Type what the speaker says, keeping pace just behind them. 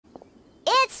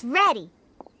almost ready.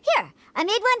 Here, I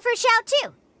made one for Xiao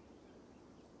too.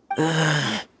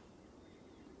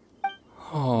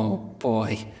 Oh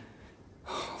boy.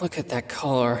 Look at that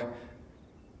color.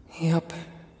 Yep,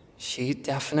 she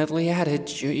definitely added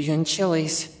Chongyun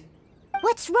chilies.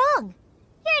 What's wrong?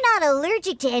 You're not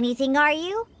allergic to anything, are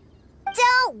you?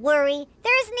 Don't worry,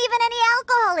 there isn't even any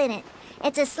alcohol in it.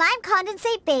 It's a slime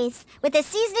condensate base with a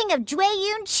seasoning of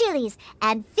Chongyun chilies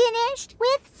and finished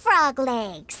with frog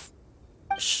legs.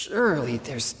 Surely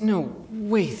there's no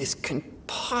way this can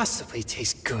possibly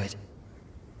taste good.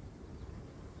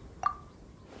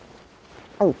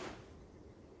 Oh.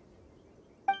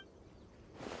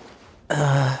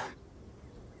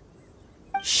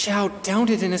 Xiao downed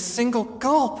it in a single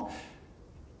gulp.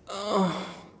 Oh,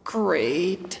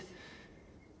 great.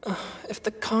 If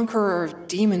the Conqueror of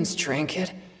Demons drank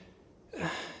it,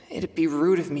 it'd be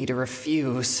rude of me to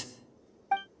refuse.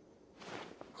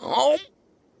 Oh!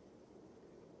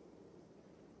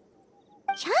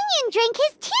 Chongyun drank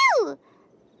his too!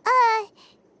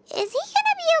 Is he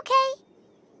gonna be okay?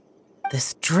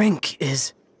 This drink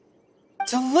is...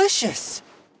 delicious!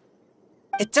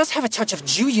 It does have a touch of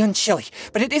Chongyun chili,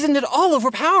 but it isn't at all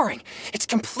overpowering. It's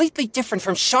completely different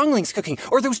from Xiangling's cooking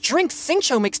or those drinks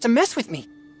Xiao makes to mess with me.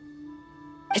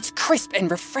 It's crisp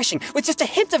and refreshing, with just a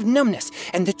hint of numbness,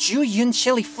 and the Chongyun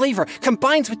chili flavor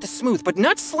combines with the smooth but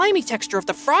not slimy texture of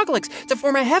the frog legs to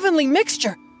form a heavenly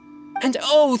mixture. And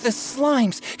oh, the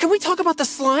slimes! Can we talk about the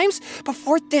slimes?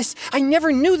 Before this, I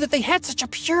never knew that they had such a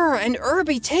pure and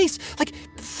herby taste, like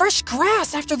fresh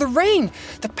grass after the rain.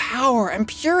 The power and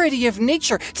purity of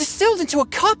nature distilled into a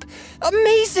cup.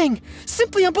 Amazing!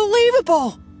 Simply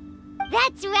unbelievable!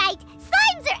 That's right!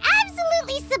 Slimes are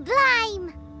absolutely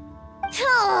sublime!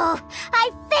 Oh, I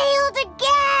failed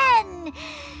again!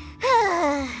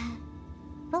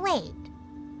 But wait,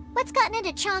 what's gotten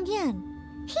into Chongyun?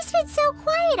 He's been so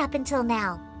quiet up until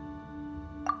now.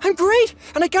 I'm great,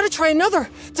 and I gotta try another.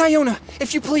 Diona,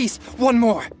 if you please, one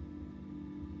more.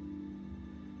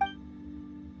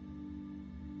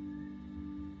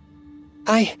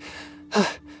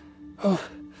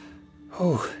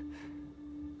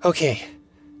 Okay.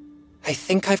 I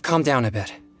think I've calmed down a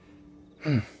bit.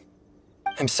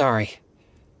 I'm sorry.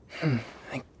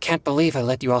 I can't believe I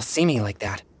let you all see me like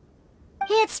that.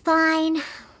 It's fine.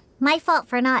 My fault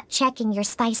for not checking your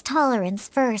spice tolerance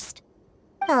first.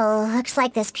 Oh, looks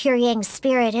like this pure yang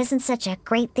spirit isn't such a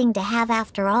great thing to have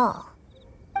after all.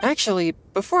 Actually,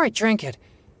 before I drank it,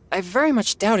 I very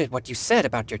much doubted what you said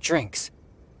about your drinks.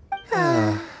 Who'd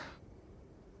have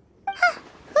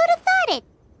thought it?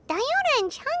 Diona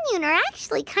and Chongyun are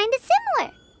actually kind of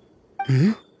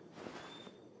similar.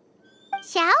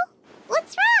 Xiao?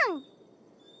 What's wrong?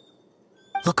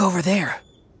 Look over there.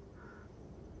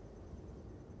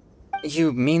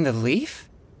 You mean the leaf?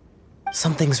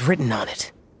 Something's written on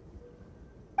it.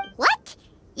 What?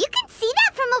 You can see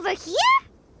that from over here?